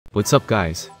What's up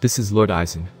guys, this is Lord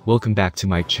Aizen, welcome back to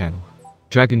my channel.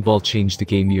 Dragon Ball changed the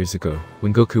game years ago,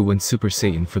 when Goku went Super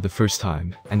Saiyan for the first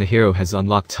time, and the hero has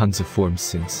unlocked tons of forms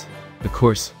since. Of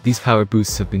course, these power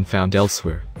boosts have been found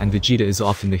elsewhere, and Vegeta is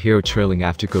often the hero trailing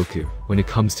after Goku, when it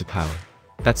comes to power.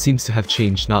 That seems to have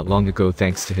changed not long ago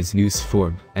thanks to his newest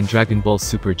form, and Dragon Ball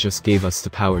Super just gave us the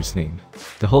power's name.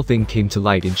 The whole thing came to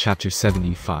light in chapter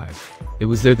 75. It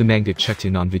was there the manga checked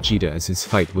in on Vegeta as his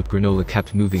fight with Granola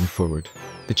kept moving forward.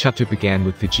 The chapter began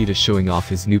with Vegeta showing off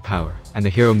his new power, and the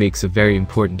hero makes a very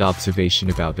important observation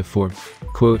about the form.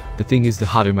 Quote, "The thing is, the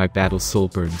hotter my battle soul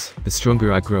burns, the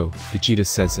stronger I grow," Vegeta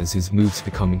says as his moves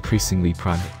become increasingly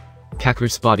primal.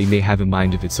 Kakarot's body may have a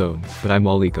mind of its own, but I'm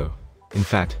all ego. In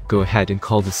fact, go ahead and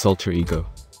call this alter ego.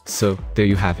 So, there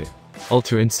you have it.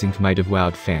 Ultra Instinct might have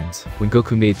wowed fans when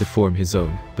Goku made the form his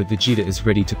own, but Vegeta is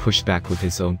ready to push back with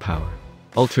his own power.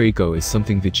 Alter Ego is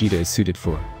something Vegeta is suited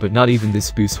for, but not even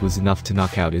this boost was enough to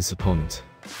knock out his opponent.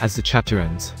 As the chapter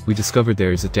ends, we discover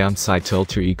there is a downside to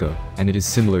Alter Ego, and it is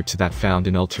similar to that found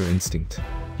in Ultra Instinct.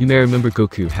 You may remember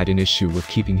Goku had an issue with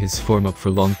keeping his form up for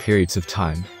long periods of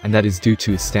time, and that is due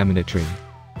to his stamina drain.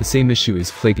 The same issue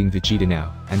is plaguing Vegeta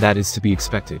now, and that is to be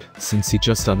expected, since he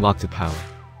just unlocked the power.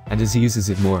 And as he uses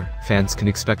it more, fans can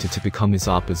expect it to become his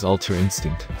opposite Ultra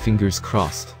Instinct, fingers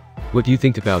crossed. What do you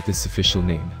think about this official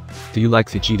name? Do you like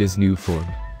Vegeta's new form?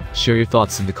 Share your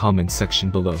thoughts in the comments section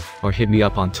below, or hit me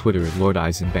up on Twitter at Lord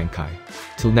Aizen Bankai.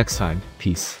 Till next time,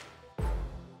 peace.